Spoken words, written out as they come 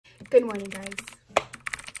Good morning, guys.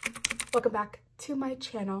 Welcome back to my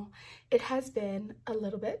channel. It has been a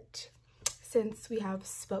little bit since we have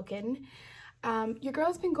spoken. Your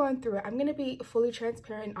girl's been going through it. I'm gonna be fully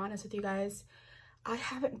transparent and honest with you guys. I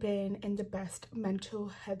haven't been in the best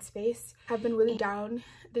mental headspace. I've been really down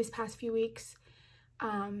these past few weeks.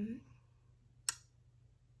 And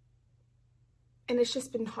it's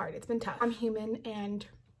just been hard. It's been tough. I'm human and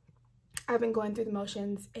I've been going through the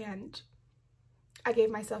motions, and I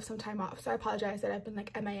gave myself some time off, so I apologize that I've been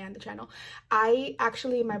like MIA on the channel.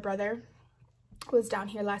 My brother was down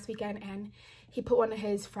here last weekend and he put one of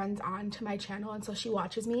his friends on to my channel, and so she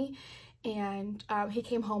watches me. And he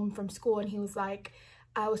came home from school and he was like,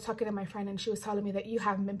 I was talking to my friend and she was telling me that you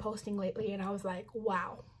haven't been posting lately, and I was like,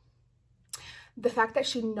 wow. The fact that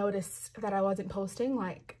she noticed that I wasn't posting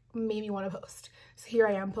like made me want to post. So here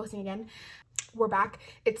I am posting again. We're back.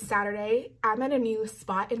 It's Saturday. I'm at a new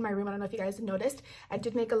spot in my room. I don't know if you guys noticed. I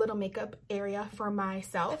did make a little makeup area for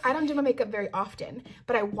myself. I don't do my makeup very often,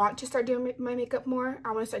 but I want to start doing my makeup more.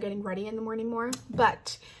 I want to start getting ready in the morning more.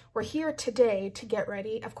 But we're here today to get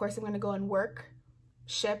ready. Of course, I'm going to go and work.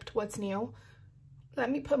 Shipped. What's new? Let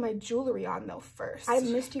me put my jewelry on though first. I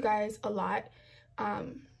missed you guys a lot.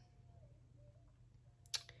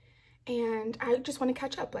 And I just want to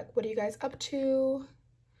catch up. Like, what are you guys up to?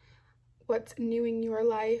 What's new in your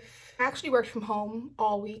life? I actually worked from home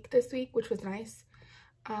all week this week, which was nice.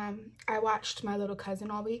 I watched my little cousin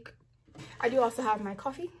all week. I do also have my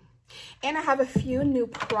coffee, and I have a few new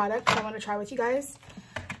products I want to try with you guys.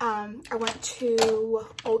 I went to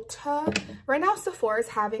Ulta. Right now Sephora is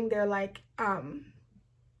having their like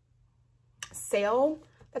sale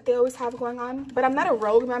that they always have going on, but I'm not a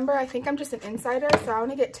Rogue member. I think I'm just an insider, so I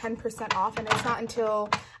only get 10% off, and it's not until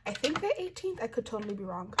I think the 18th. I could totally be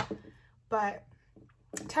wrong, but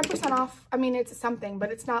 10% off, I mean, it's something,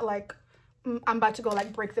 but it's not like I'm about to go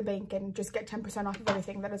like break the bank and just get 10% off of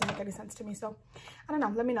everything. That doesn't make any sense to me. So I don't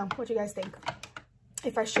know, let me know what you guys think,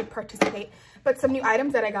 if I should participate. But some new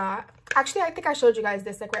items that I got, actually I think I showed you guys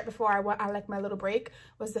this like right before I went on like my little break,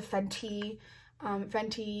 was the Fenty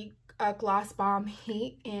Gloss Bomb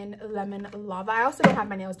Heat in Lemon Lava. I also don't have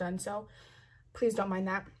my nails done, so please don't mind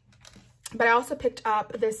that. But I also picked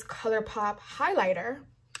up this ColourPop highlighter.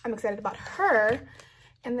 I'm excited about her.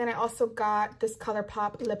 And then I also got this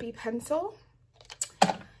ColourPop lippy pencil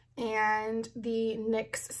and the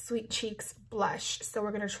NYX Sweet Cheeks blush. So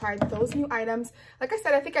we're gonna try those new items. Like I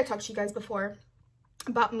said, I think I talked to you guys before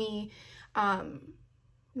about me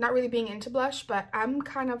not really being into blush, but I'm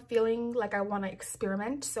kind of feeling like I want to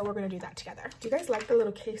experiment, so we're gonna do that together. Do you guys like the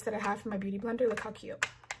little case that I have for my beauty blender? Look how cute.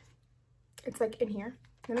 It's like in here.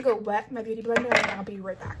 I'm gonna go wet my beauty blender and I'll be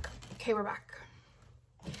right back. Okay, we're back.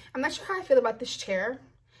 I'm not sure how I feel about this chair.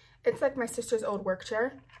 It's like my sister's old work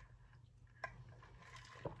chair.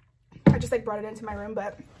 I just like brought it into my room,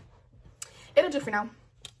 but it'll do for now.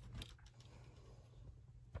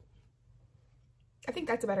 I think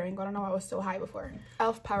that's a better angle. I don't know why it was so high before.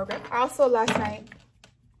 e.l.f. Power Grip. I also last night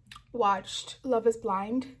watched Love is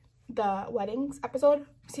Blind, the weddings episode.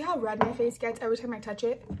 See how red my face gets every time I touch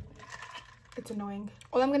it? It's annoying.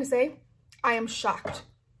 All I'm gonna say, I am shocked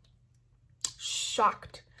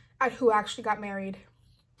at who actually got married.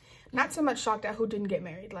 Not so much shocked at who didn't get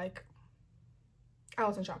married. Like, I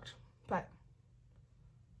wasn't shocked, but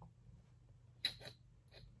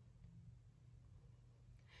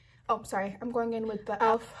oh, sorry. I'm going in with the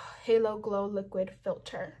e.l.f. Halo Glow Liquid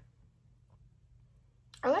Filter.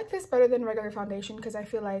 I like this better than regular foundation because I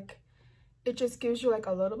feel like it just gives you like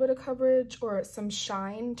a little bit of coverage or some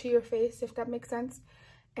shine to your face, if that makes sense.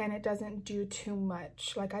 And it doesn't do too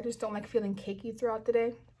much. Like, I just don't like feeling cakey throughout the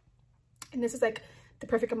day. And this is like the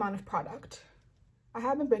perfect amount of product. I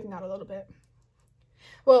have been breaking out a little bit.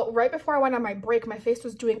 Well, right before I went on my break, my face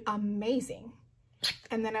was doing amazing.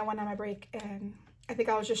 And then I went on my break and I think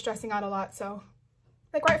I was just stressing out a lot. So,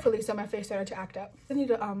 like, rightfully so, my face started to act up. I need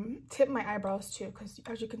to tip my eyebrows too, because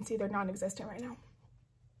as you can see, they're non-existent right now.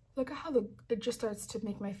 Look at how it just starts to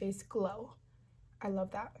make my face glow. I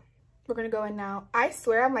love that. We're gonna go in now. I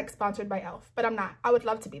swear I'm like sponsored by e.l.f., but I'm not. I would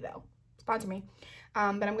love to be though. Sponsor me.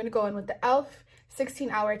 But I'm gonna go in with the e.l.f.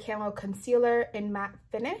 16-Hour Camo Concealer in Matte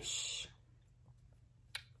Finish.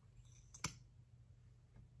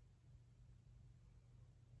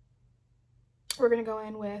 We're gonna go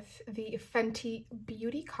in with the Fenty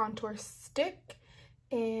Beauty Contour Stick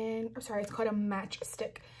in, I'm sorry, it's called a Match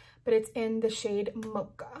Stick, but it's in the shade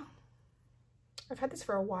Mocha. I've had this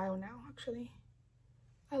for a while now, actually.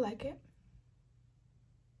 I like it.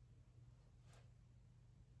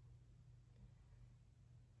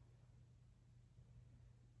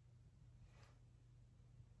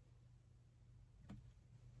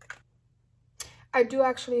 I do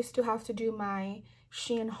actually still have to do my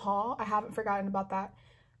Shein haul. I haven't forgotten about that,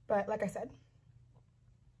 but like I said,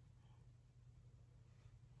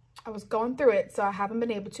 I was going through it, so I haven't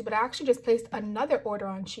been able to, but I actually just placed another order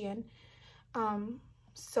on Shein.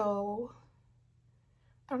 So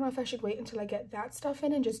I don't know if I should wait until I get that stuff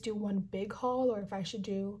in and just do one big haul, or if I should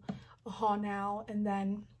do a haul now and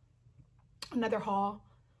then another haul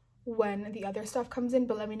when the other stuff comes in.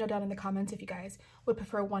 But let me know down in the comments if you guys would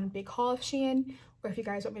prefer one big haul of Shein, or if you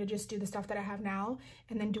guys want me to just do the stuff that I have now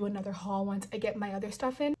and then do another haul once I get my other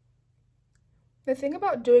stuff in. The thing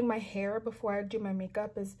about doing my hair before I do my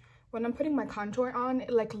makeup is when I'm putting my contour on,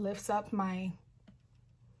 it like lifts up my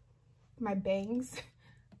bangs.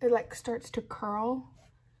 It like starts to curl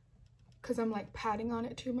because I'm like patting on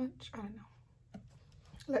it too much. I don't know.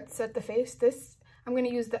 Let's set the face. This, I'm going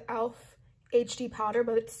to use the e.l.f. HD powder,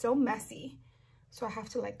 but it's so messy, so I have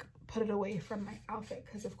to like put it away from my outfit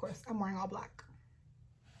because of course I'm wearing all black.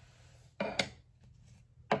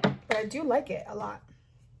 But I do like it a lot.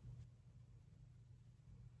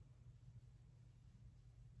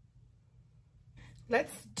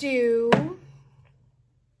 Let's do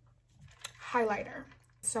highlighter.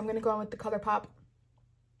 So I'm going to go in with the ColourPop.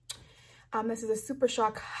 This is a Super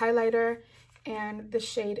Shock highlighter, and the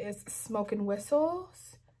shade is Smoke and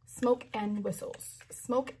Whistles. Smoke and Whistles.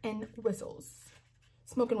 Smoke and Whistles.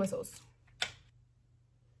 Smoke and Whistles.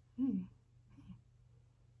 Do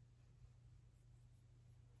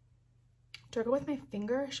I go with my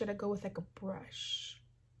finger, or should I go with like a brush?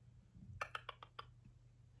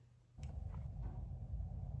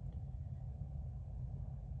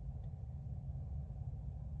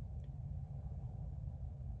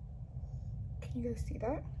 Can you guys see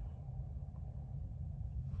that?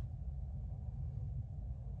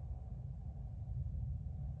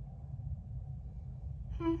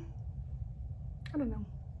 I don't know.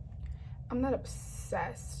 I'm not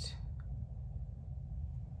obsessed.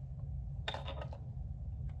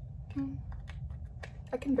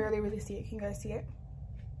 I can barely really see it. Can you guys see it?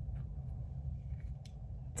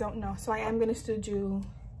 Don't know. So I am going to still do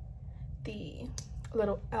the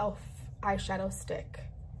little e.l.f. eyeshadow stick.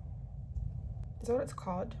 Is that what it's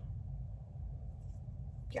called?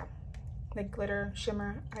 Yeah. Like glitter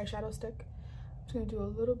shimmer eyeshadow stick. I'm just going to do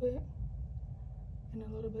a little bit and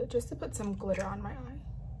a little bit just to put some glitter on my eye.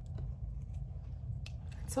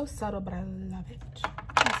 It's so subtle, but I love it.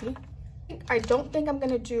 See? I don't think I'm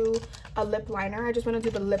gonna do a lip liner. I just want to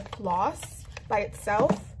do the lip gloss by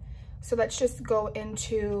itself. So let's just go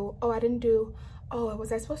into, oh, I didn't do, oh,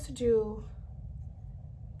 was I supposed to do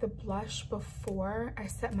the blush before I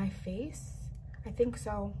set my face? I think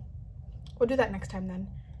so. We'll do that next time then.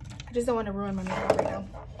 I just don't want to ruin my makeup right now.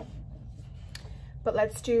 But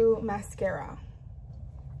let's do mascara.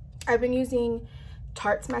 I've been using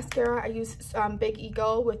Tarte's mascara. I use Big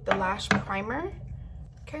Ego with the lash primer.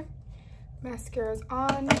 Okay, mascara's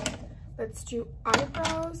on. Let's do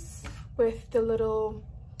eyebrows with the little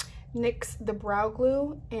NYX the brow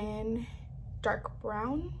glue in dark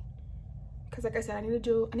brown, because like I said, I need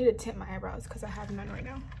to tint my eyebrows because I have none right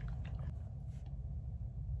now.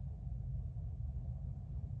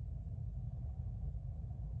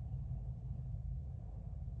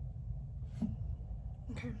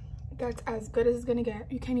 Okay, that's as good as it's gonna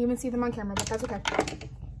get. You can't even see them on camera, but that's okay.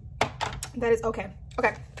 That is okay.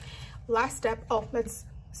 Okay, last step. Oh, let's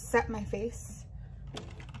set my face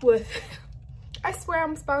with, I swear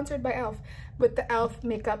I'm sponsored by e.l.f. with the e.l.f.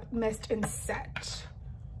 Makeup Mist and Set.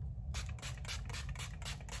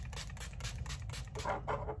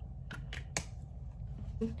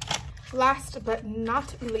 Last but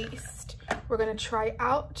not least, we're gonna try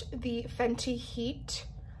out the Fenty Heat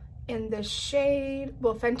in the shade,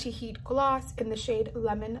 well, Fenty Heat Gloss in the shade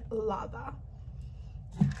Lemon Lava.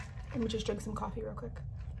 Let me just drink some coffee real quick.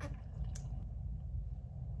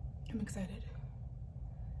 I'm excited.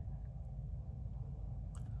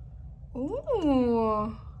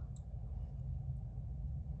 Ooh.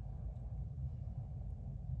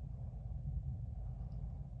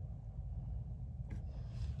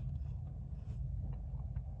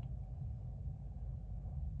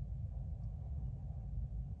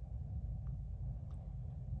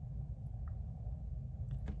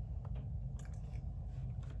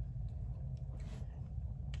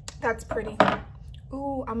 That's pretty.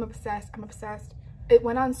 Ooh, I'm obsessed. I'm obsessed. It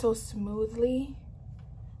went on so smoothly.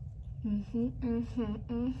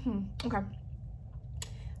 Okay.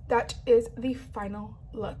 That is the final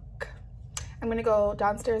look. I'm gonna go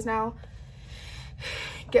downstairs now,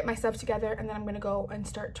 get my stuff together, and then I'm gonna go and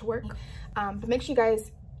start to work. But make sure you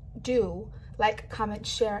guys do like, comment,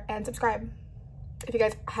 share, and subscribe. if you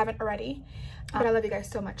guys haven't already. But I love you guys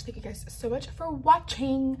so much. Thank you guys so much for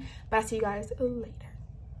watching. But I'll see you guys later.